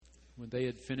When they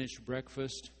had finished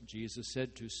breakfast, Jesus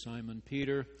said to Simon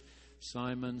Peter,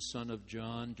 "Simon, son of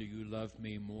John, do you love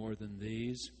me more than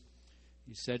these?"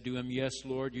 He said to him, "Yes,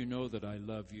 Lord, you know that I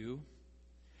love you."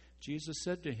 Jesus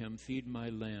said to him, "Feed my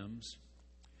lambs."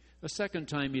 A second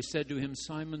time he said to him,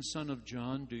 "Simon, son of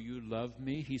John, do you love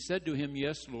me?" He said to him,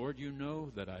 "Yes, Lord, you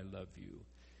know that I love you."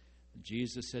 And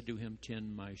Jesus said to him,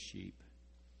 "Tend my sheep."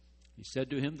 He said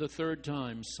to him the third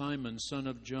time, "Simon, son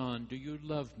of John, do you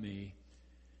love me?"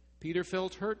 Peter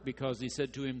felt hurt because he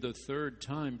said to him the third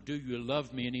time, "Do you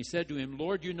love me?" And he said to him,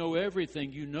 "Lord, you know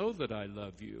everything. You know that I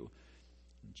love you."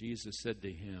 And Jesus said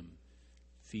to him,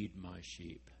 "Feed my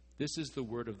sheep." This is the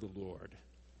word of the Lord.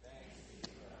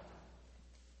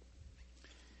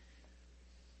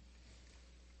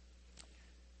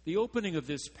 The opening of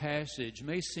this passage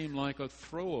may seem like a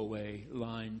throwaway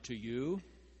line to you,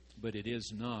 but it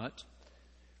is not.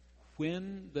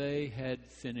 When they had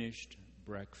finished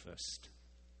breakfast.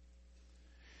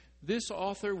 This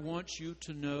author wants you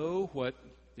to know what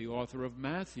the author of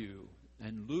Matthew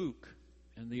and Luke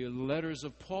and the letters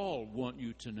of Paul want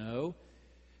you to know,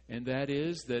 and that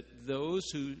is that those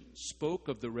who spoke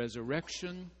of the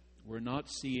resurrection were not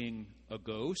seeing a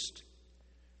ghost.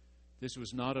 This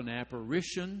was not an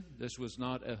apparition. This was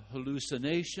not a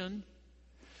hallucination.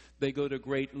 They go to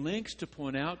great lengths to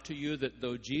point out to you that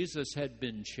though Jesus had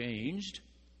been changed,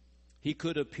 he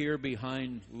could appear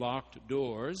behind locked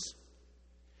doors.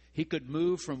 He could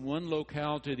move from one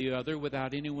locale to the other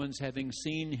without anyone's having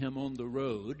seen him on the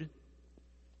road.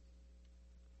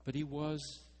 But he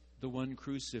was the one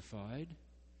crucified.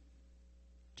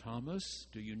 "Thomas,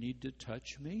 do you need to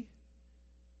touch me?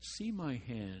 See my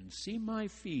hands, see my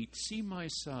feet, see my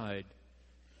side.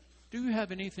 Do you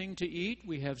have anything to eat?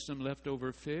 We have some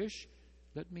leftover fish.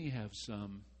 Let me have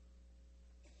some."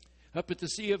 Up at the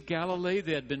Sea of Galilee,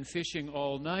 they had been fishing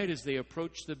all night. As they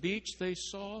approached the beach, they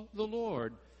saw the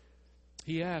Lord.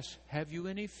 He asked, "Have you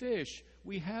any fish?"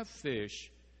 "We have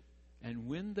fish." And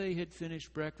when they had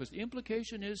finished breakfast, the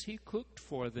implication is he cooked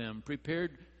for them,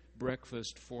 prepared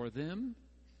breakfast for them,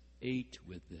 ate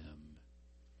with them.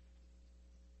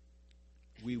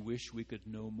 We wish we could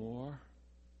know more.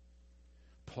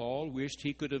 Paul wished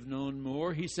he could have known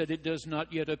more. He said, "It does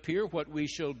not yet appear what we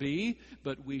shall be,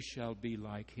 but we shall be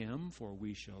like him, for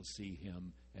we shall see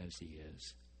him as he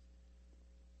is."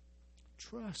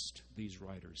 Trust, these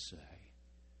writers say.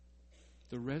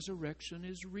 The resurrection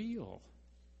is real.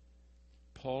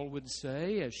 Paul would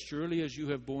say, as surely as you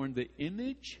have borne the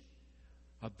image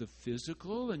of the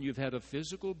physical and you've had a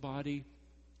physical body,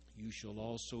 you shall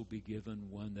also be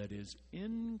given one that is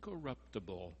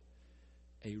incorruptible,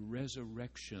 a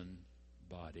resurrection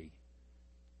body.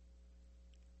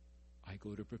 I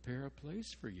go to prepare a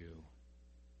place for you.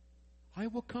 I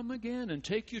will come again and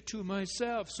take you to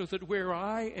myself, so that where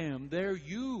I am, there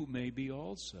you may be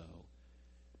also.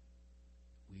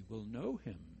 We will know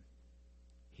him.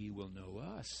 He will know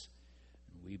us.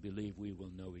 And we believe we will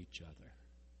know each other.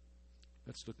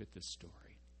 Let's look at this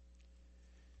story.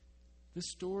 This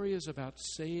story is about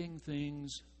saying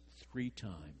things 3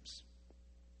 times.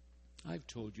 I've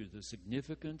told you the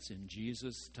significance in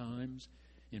Jesus' times,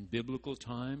 in biblical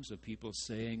times, of people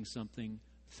saying something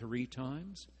 3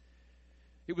 times.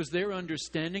 It was their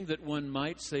understanding that one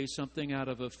might say something out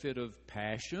of a fit of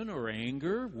passion or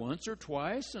anger once or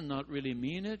twice and not really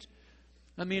mean it.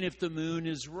 I mean, if the moon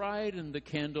is right and the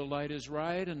candlelight is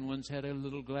right and one's had a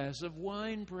little glass of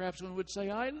wine, perhaps one would say,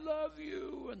 "I love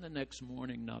you," and the next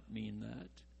morning not mean that.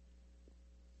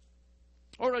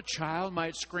 Or a child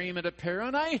might scream at a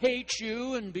parent, "I hate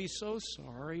you," and be so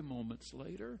sorry moments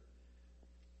later.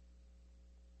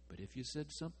 But if you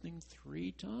said something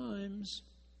 3 times,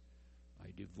 "I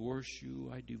divorce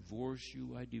you, I divorce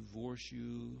you, I divorce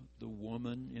you," the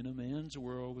woman in a man's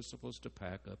world was supposed to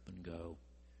pack up and go.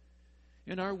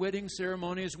 In our wedding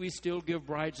ceremonies, we still give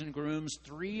brides and grooms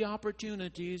 3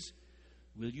 opportunities.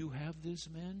 Will you have this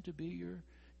man to be your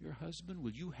husband?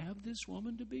 Will you have this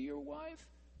woman to be your wife?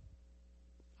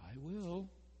 I will.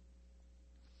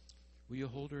 Will you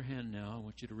hold her hand now? I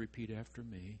want you to repeat after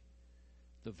me.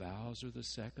 The vows are the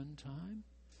 2nd time.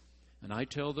 And I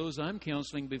tell those I'm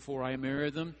counseling before I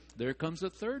marry them, there comes a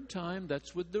 3rd time.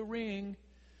 That's with the ring.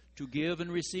 To give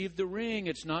and receive the ring.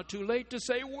 It's not too late to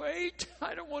say, "Wait,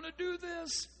 I don't want to do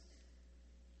this."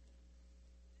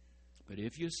 But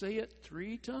if you say it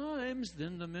 3 times,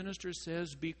 then the minister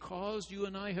says, "Because you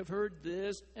and I have heard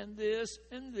this and this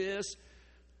and this,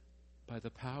 by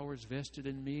the powers vested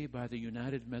in me by the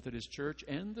United Methodist Church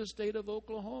and the state of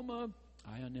Oklahoma,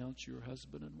 I announce your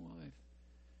husband and wife."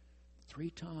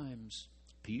 3 times.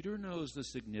 Peter knows the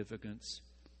significance.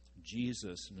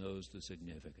 Jesus knows the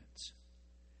significance.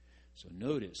 So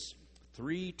notice,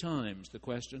 3 times the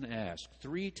question asked,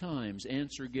 3 times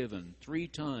answer given, 3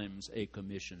 times a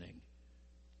commissioning.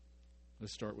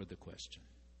 Let's start with the question.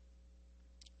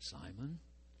 Simon,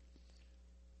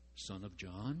 son of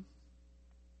John?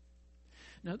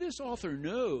 Now this author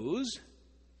knows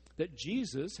that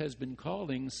Jesus has been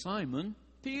calling Simon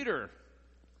Peter.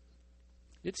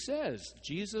 It says,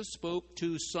 Jesus spoke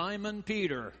to Simon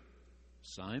Peter.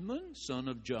 Simon, son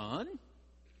of John?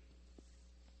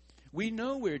 We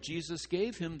know where Jesus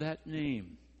gave him that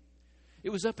name. It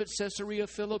was up at Caesarea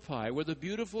Philippi, where the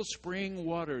beautiful spring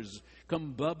waters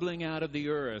come bubbling out of the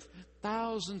earth,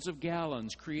 thousands of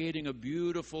gallons, creating a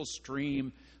beautiful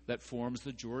stream that forms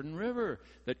the Jordan River,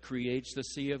 that creates the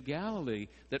Sea of Galilee,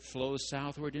 that flows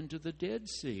southward into the Dead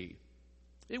Sea.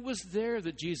 It was there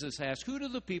that Jesus asked, "Who do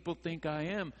the people think I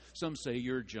am?" Some say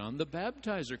you're John the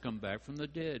Baptizer come back from the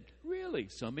dead. Really?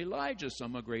 Some Elijah,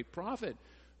 some a great prophet.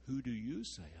 Who do you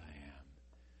say I am?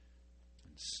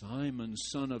 And Simon,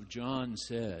 son of John,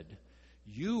 said,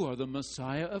 "You are the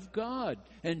Messiah of God."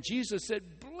 And Jesus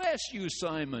said, "Bless you,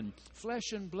 Simon.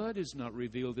 Flesh and blood has not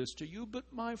revealed this to you,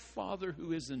 but my Father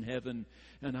who is in heaven.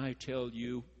 And I tell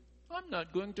you, I'm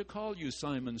not going to call you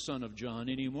Simon, son of John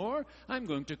anymore. I'm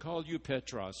going to call you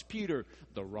Petros, Peter,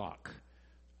 the rock.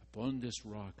 Upon this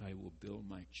rock I will build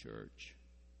my church."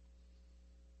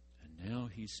 And now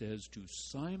he says to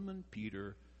Simon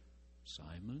Peter,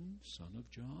 "Simon, son of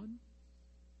John?"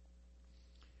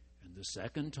 And the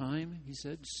second time he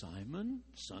said, "Simon,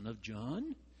 son of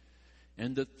John?"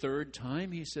 And the third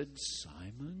time he said,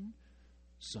 "Simon,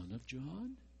 son of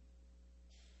John?"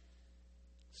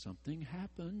 Something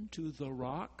happened to the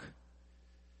rock.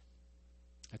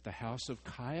 At the house of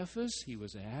Caiaphas, he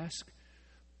was asked,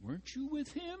 "Weren't you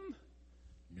with him?"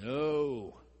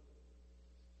 "No."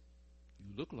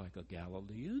 "You look like a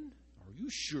Galilean. Are you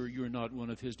sure you're not one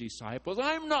of his disciples?"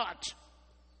 "I'm not."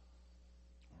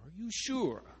 "Are you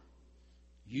sure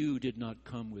you did not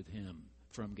come with him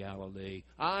from Galilee?"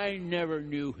 "I never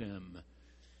knew him."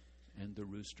 And the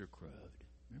rooster crowed.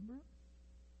 Remember?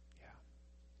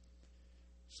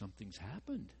 Something's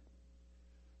happened.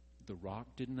 The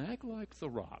rock didn't act like the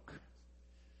rock.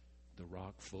 The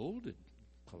rock folded,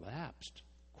 collapsed,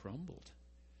 crumbled.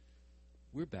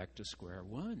 We're back to square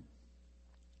one.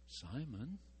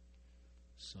 Simon,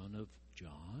 son of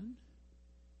John?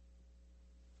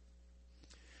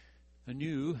 A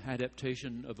new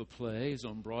adaptation of a play is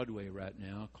on Broadway right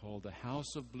now called The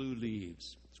House of Blue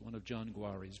Leaves. It's one of John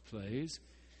Guary's plays.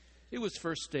 It was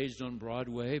first staged on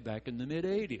Broadway back in the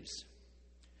mid-'80s.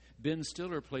 Ben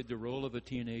Stiller played the role of a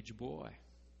teenage boy.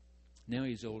 Now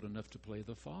he's old enough to play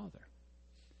the father.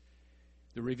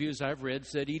 The reviews I've read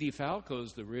said Edie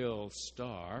Falco's the real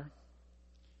star.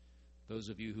 Those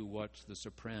of you who watched The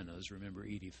Sopranos remember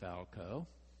Edie Falco.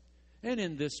 And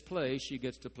in this play, she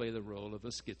gets to play the role of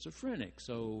a schizophrenic.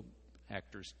 So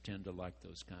actors tend to like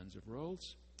those kinds of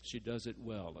roles. She does it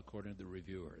well, according to the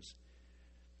reviewers.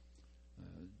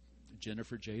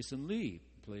 Jennifer Jason Leigh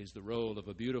plays the role of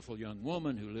a beautiful young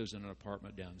woman who lives in an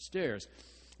apartment downstairs.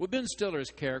 Well, Ben Stiller's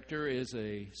character is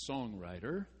a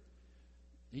songwriter.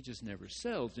 He just never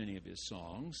sells any of his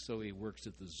songs, so he works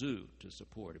at the zoo to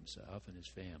support himself and his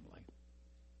family.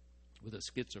 With a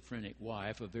schizophrenic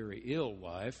wife, a very ill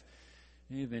wife,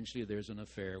 and eventually there's an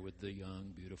affair with the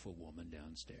young, beautiful woman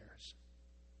downstairs.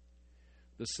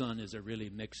 The son is a really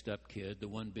mixed-up kid, the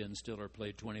one Ben Stiller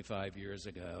played 25 years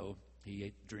ago.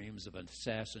 He dreams of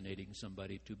assassinating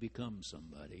somebody to become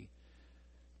somebody.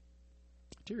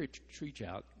 Terry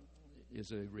Treachout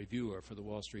is a reviewer for the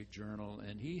Wall Street Journal,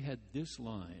 and he had this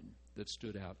line that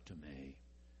stood out to me.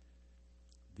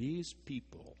 "These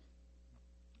people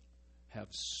have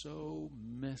so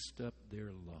messed up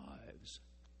their lives,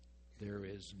 there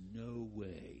is no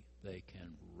way they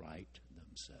can right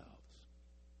themselves."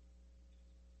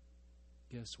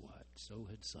 Guess what? So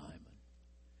had Simon.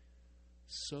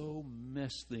 So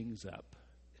messed things up,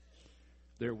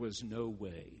 there was no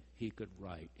way he could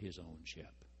right his own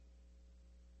ship.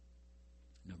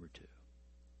 Number 2.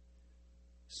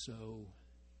 So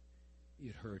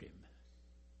it hurt him.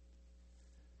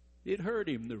 It hurt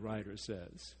him, the writer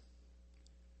says,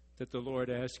 that the Lord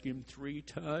asked him 3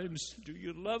 times, "Do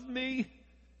you love me?"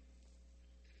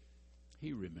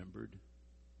 He remembered.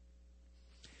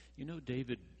 You know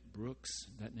David Brooks,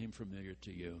 that name familiar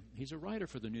to you? He's a writer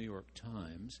for the New York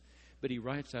Times, but he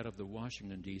writes out of the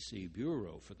Washington, D.C.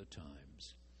 bureau for the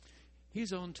Times.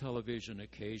 He's on television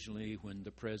occasionally when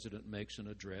the president makes an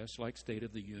address, like State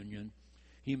of the Union.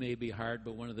 He may be hired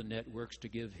by one of the networks to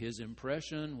give his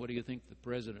impression. What do you think the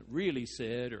president really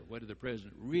said, or what did the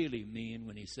president really mean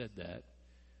when he said that?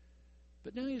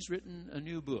 But now he's written a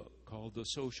new book called The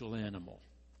Social Animal.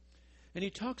 And he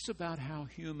talks about how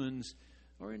humans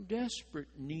are in desperate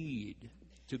need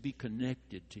to be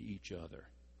connected to each other.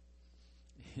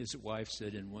 His wife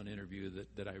said in one interview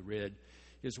that I read,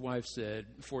 his wife said,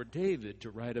 for David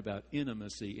to write about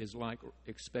intimacy is like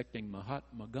expecting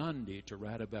Mahatma Gandhi to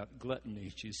write about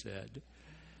gluttony, she said.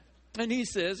 And he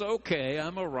says, okay,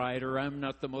 I'm a writer. I'm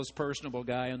not the most personable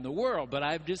guy in the world, but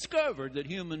I've discovered that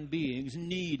human beings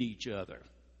need each other.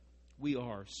 We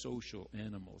are social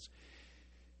animals.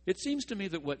 It seems to me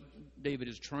that what David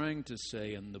is trying to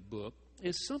say in the book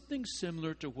is something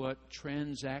similar to what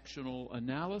transactional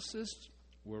analysts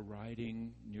were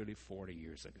writing nearly 40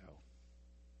 years ago.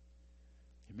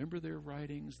 Remember their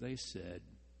writings? They said,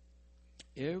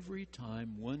 every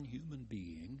time one human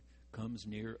being comes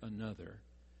near another,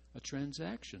 a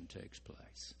transaction takes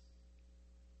place.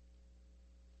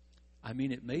 I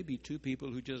mean, it may be two people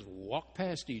who just walk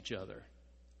past each other,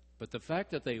 but the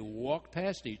fact that they walked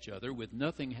past each other with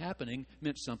nothing happening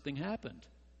meant something happened.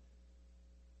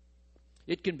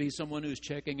 It can be someone who's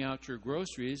checking out your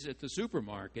groceries at the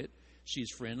supermarket. She's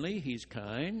friendly, he's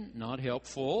kind, not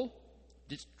helpful,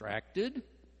 distracted.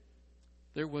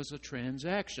 There was a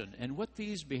transaction. And what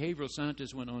these behavioral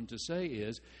scientists went on to say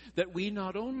is that we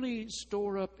not only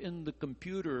store up in the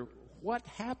computer what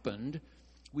happened,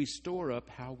 we store up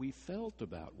how we felt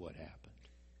about what happened.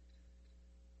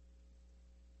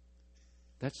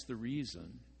 That's the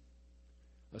reason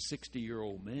a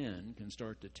 60-year-old man can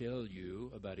start to tell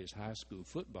you about his high school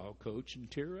football coach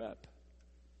and tear up.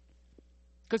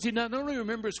 Because he not only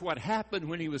remembers what happened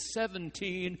when he was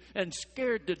 17 and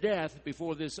scared to death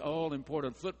before this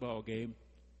all-important football game,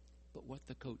 but what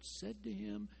the coach said to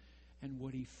him and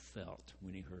what he felt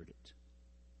when he heard it.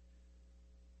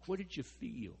 What did you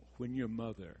feel when your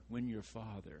mother, when your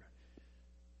father,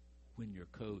 when your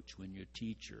coach, when your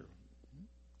teacher?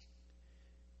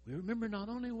 We remember not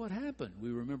only what happened, we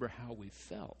remember how we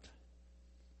felt.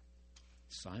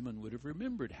 Simon would have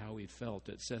remembered how he felt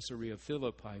at Caesarea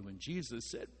Philippi when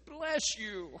Jesus said, "Bless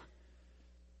you,"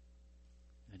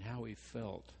 and how he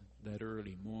felt that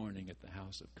early morning at the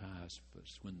house of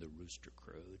Caiaphas when the rooster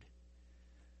crowed.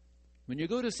 When you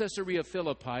go to Caesarea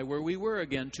Philippi, where we were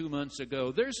again 2 months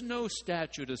ago, there's no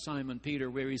statue to Simon Peter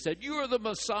where he said, "You are the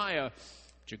Messiah."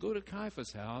 But you go to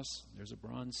Caiaphas' house, there's a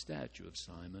bronze statue of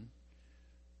Simon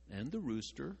and the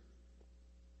rooster.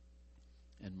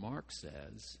 And Mark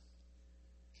says,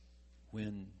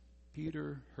 when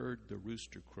Peter heard the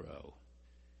rooster crow,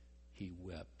 he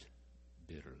wept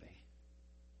bitterly.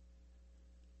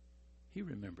 He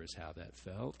remembers how that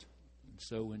felt. And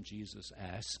so when Jesus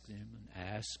asked him and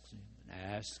asked him and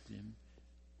asked him,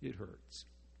 it hurts.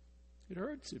 It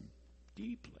hurts him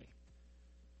deeply.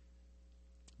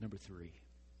 Number 3.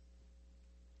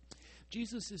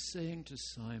 Jesus is saying to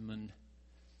Simon,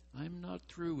 I'm not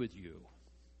through with you.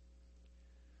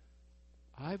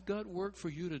 I've got work for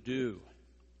you to do.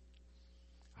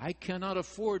 I cannot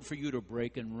afford for you to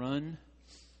break and run.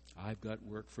 I've got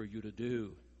work for you to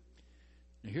do.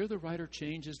 Now here the writer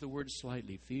changes the word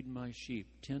slightly. Feed my sheep,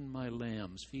 tend my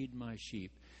lambs, feed my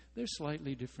sheep. There's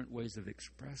slightly different ways of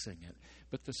expressing it.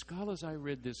 But the scholars I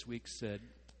read this week said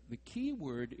the key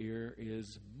word here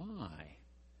is my.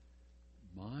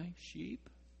 My sheep.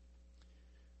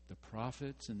 The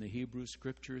prophets in the Hebrew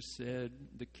Scriptures said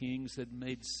the kings had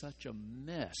made such a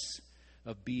mess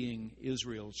of being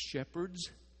Israel's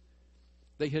shepherds.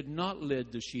 They had not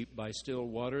led the sheep by still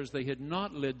waters. They had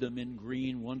not led them in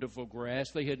green, wonderful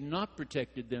grass. They had not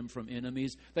protected them from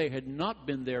enemies. They had not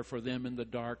been there for them in the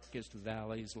darkest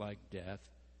valleys like death.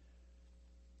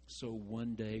 So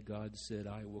one day God said,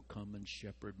 I will come and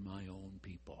shepherd my own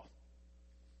people.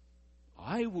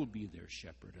 I will be their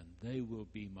shepherd and they will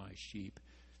be my sheep.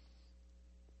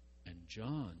 And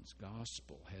John's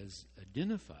gospel has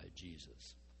identified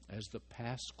Jesus as the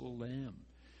Paschal Lamb,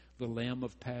 the Lamb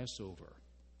of Passover,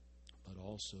 but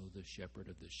also the shepherd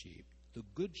of the sheep. The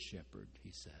good shepherd,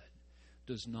 he said,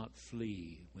 does not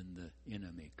flee when the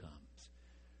enemy comes.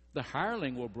 The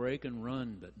hireling will break and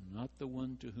run, but not the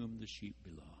one to whom the sheep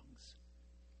belongs.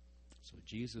 So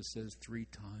Jesus says 3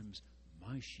 times,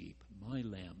 my sheep, my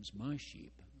lambs, my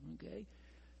sheep. Okay?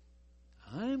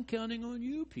 I'm counting on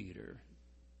you, Peter,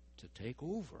 to take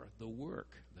over the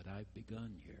work that I've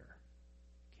begun here.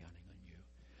 Counting on you.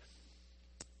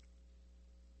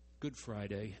 Good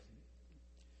Friday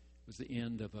was the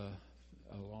end of a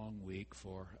long week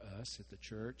for us at the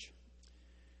church.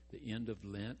 The end of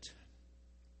Lent.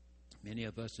 Many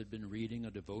of us had been reading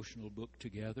a devotional book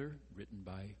together, written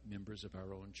by members of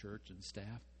our own church and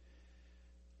staff.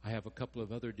 I have a couple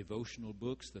of other devotional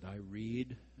books that I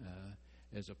read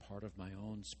as a part of my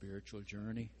own spiritual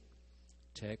journey.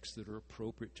 Texts that are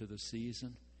appropriate to the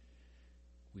season.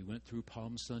 We went through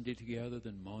Palm Sunday together,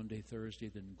 then Maundy, Thursday,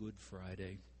 then Good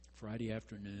Friday. Friday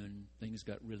afternoon, things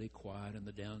got really quiet in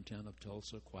the downtown of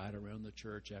Tulsa, quiet around the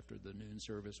church after the noon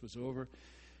service was over.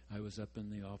 I was up in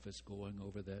the office going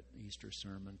over that Easter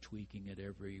sermon, tweaking it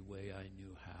every way I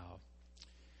knew how.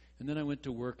 And then I went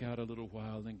to work out a little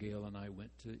while, and Gail and I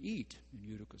went to eat in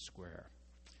Utica Square.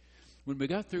 When we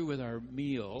got through with our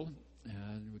meal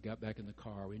and we got back in the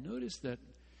car, we noticed that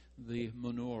the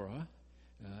menorah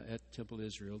at Temple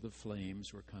Israel, the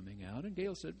flames were coming out. And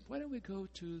Gail said, "Why don't we go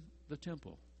to the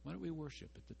temple? Why don't we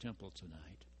worship at the temple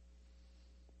tonight?"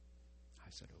 I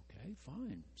said, "Okay,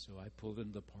 fine." So I pulled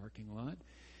into the parking lot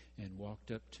and walked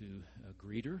up to a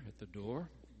greeter at the door,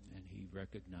 and he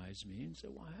recognized me and said,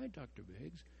 "Why, hi, Dr.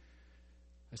 Biggs."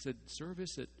 I said,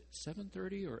 "Service at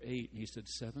 7:30 or 8? And he said,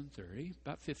 7:30.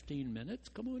 About 15 minutes.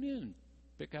 Come on in.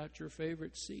 Pick out your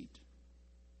favorite seat.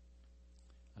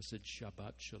 I said,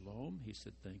 "Shabbat Shalom." He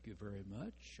said, "Thank you very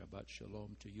much. Shabbat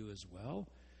Shalom to you as well."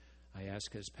 I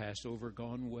asked, "Has Passover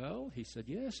gone well?" He said,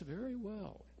 "Yes, very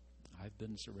well. I've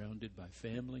been surrounded by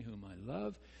family whom I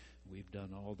love. We've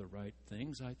done all the right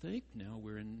things, I think. Now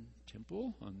we're in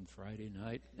temple on Friday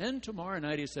night. And tomorrow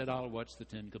night," he said, "I'll watch the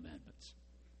 10 Commandments."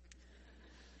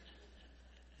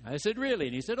 I said, "Really?"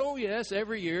 And he said, "Oh, yes,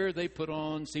 every year they put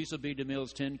on Cecil B.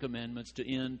 DeMille's 10 Commandments to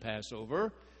end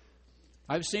Passover.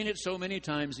 I've seen it so many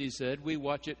times," he said. "We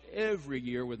watch it every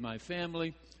year with my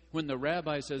family. When the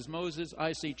rabbi says Moses,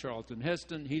 I see Charlton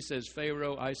Heston. He says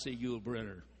Pharaoh, I see Yul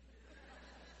Brynner."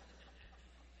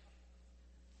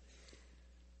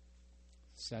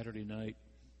 Saturday night,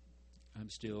 I'm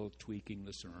still tweaking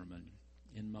the sermon.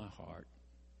 In my heart,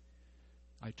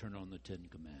 I turn on the 10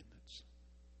 Commandments.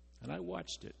 And I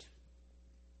watched it.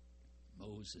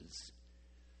 Moses,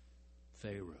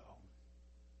 Pharaoh,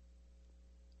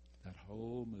 that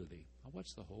whole movie. I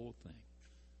watched the whole thing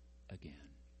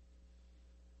again.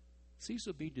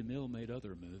 Cecil B. DeMille made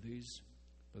other movies.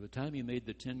 By the time he made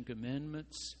the 10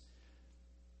 Commandments,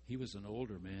 he was an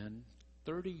older man.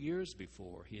 30 years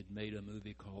before, he had made a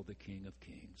movie called The King of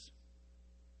Kings.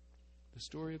 The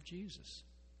story of Jesus.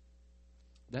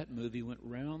 That movie went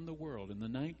round the world in the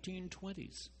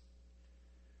 1920s.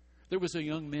 There was a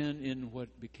young man in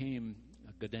what became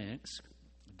Gdansk,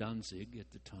 Danzig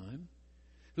at the time,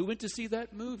 who went to see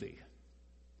that movie.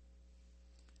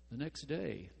 The next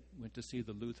day, went to see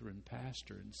the Lutheran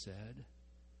pastor and said,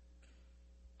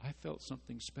 "I felt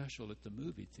something special at the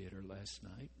movie theater last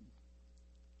night.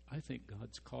 I think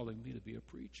God's calling me to be a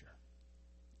preacher."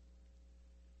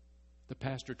 The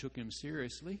pastor took him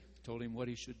seriously, told him what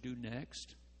he should do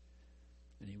next,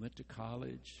 and he went to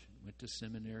college, went to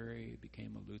seminary,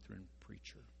 became a Lutheran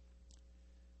preacher.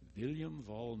 William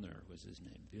Vollner was his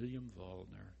name, William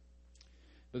Vollner.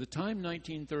 By the time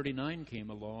 1939 came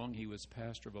along, he was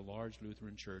pastor of a large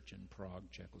Lutheran church in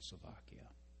Prague, Czechoslovakia.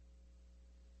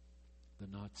 The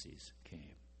Nazis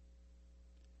came.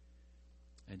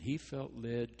 And he felt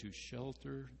led to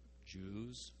shelter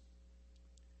Jews,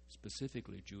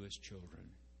 specifically Jewish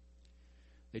children.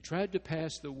 They tried to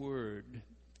pass the word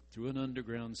through an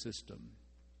underground system.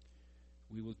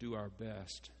 We will do our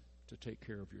best to take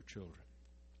care of your children.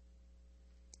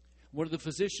 One of the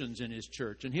physicians in his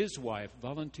church and his wife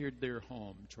volunteered their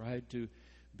home, tried to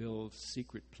build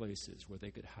secret places where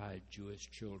they could hide Jewish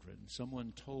children.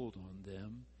 Someone told on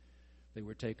them. They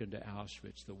were taken to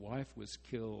Auschwitz. The wife was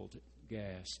killed,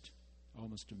 gassed,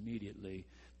 almost immediately.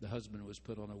 The husband was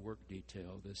put on a work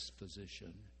detail, this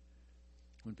physician.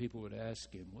 When people would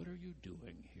ask him, "What are you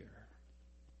doing here?"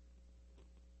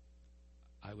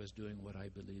 "I was doing what I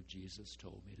believe Jesus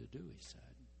told me to do," he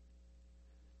said.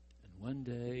 And one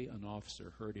day, an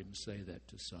officer heard him say that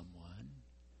to someone,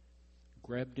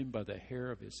 grabbed him by the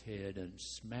hair of his head and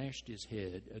smashed his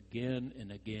head again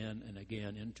and again and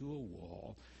again into a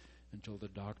wall until the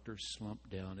doctor slumped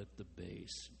down at the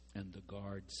base. And the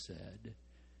guard said,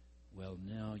 "Well,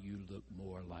 now you look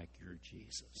more like your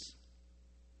Jesus."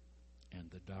 And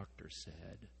the doctor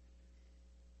said,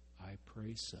 "I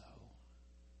pray so.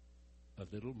 A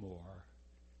little more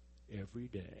every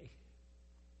day."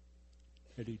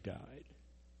 And he died.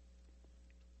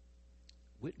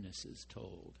 Witnesses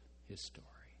told his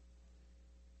story.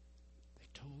 They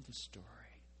told the story.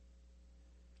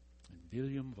 And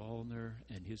William Vollner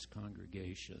and his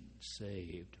congregation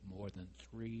saved more than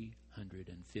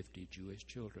 350 Jewish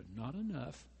children. Not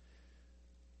enough,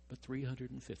 but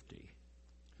 350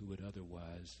 who would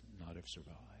otherwise not have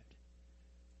survived.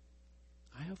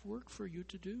 I have work for you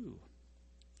to do.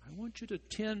 I want you to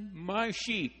tend my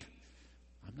sheep.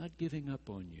 I'm not giving up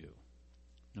on you.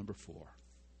 Number 4.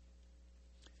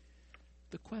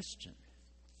 The question.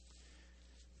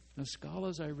 Now,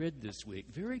 scholars I read this week,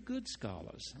 very good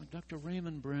scholars, like Dr.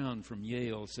 Raymond Brown from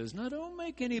Yale says, now don't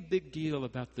make any big deal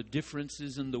about the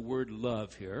differences in the word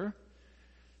love here.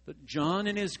 But John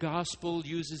in his gospel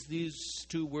uses these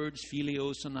two words,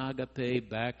 philios and agape,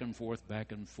 back and forth,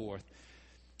 back and forth.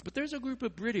 But there's a group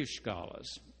of British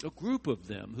scholars, a group of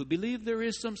them, who believe there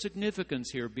is some significance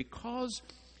here because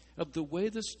of the way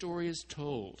the story is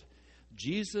told.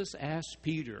 Jesus asked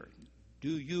Peter, do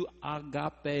you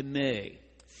agape me?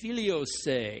 Philios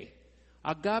se.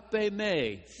 Agape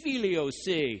me. Philios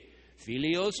se.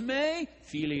 Philios me.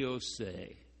 Philios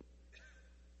se.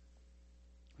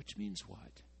 Which means what?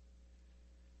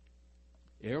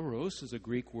 Eros is a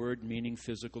Greek word meaning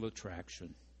physical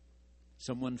attraction.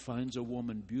 Someone finds a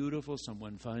woman beautiful,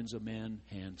 someone finds a man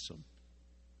handsome.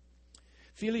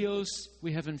 Philios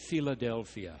we have in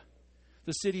Philadelphia,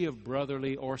 the city of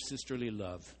brotherly or sisterly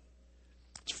love.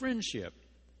 It's friendship.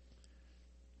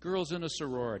 Girls in a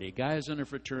sorority, guys in a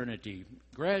fraternity,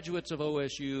 graduates of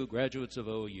OSU, graduates of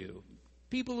OU.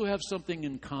 People who have something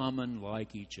in common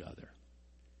like each other.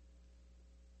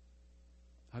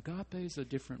 Agape is a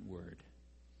different word.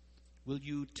 Will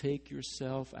you take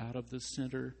yourself out of the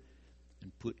center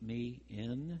and put me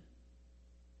in?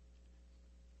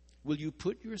 Will you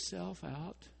put yourself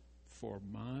out for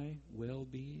my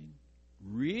well-being?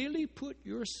 Really put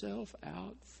yourself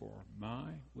out for my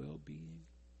well-being?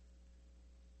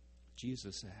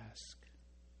 Jesus asked,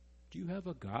 do you have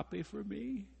agape for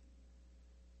me?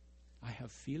 I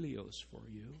have philios for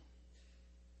you.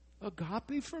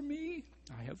 Agape for me?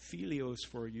 I have philios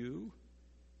for you.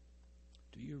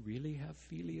 Do you really have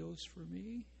philios for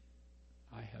me?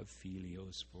 I have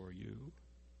philios for you.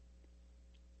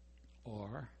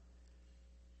 Or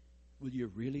will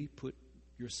you really put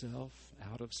yourself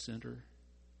out of center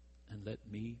and let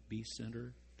me be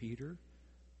center, Peter?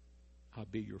 I'll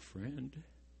be your friend.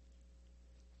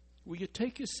 Will you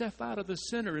take yourself out of the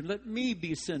center and let me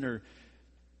be center?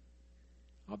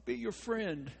 I'll be your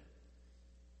friend.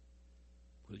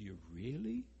 Will you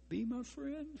really be my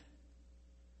friend?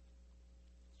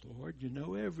 Lord, you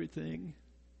know everything.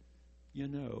 You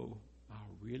know,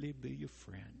 I'll really be your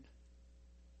friend.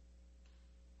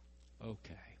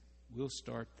 Okay, we'll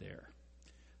start there.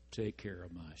 Take care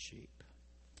of my sheep.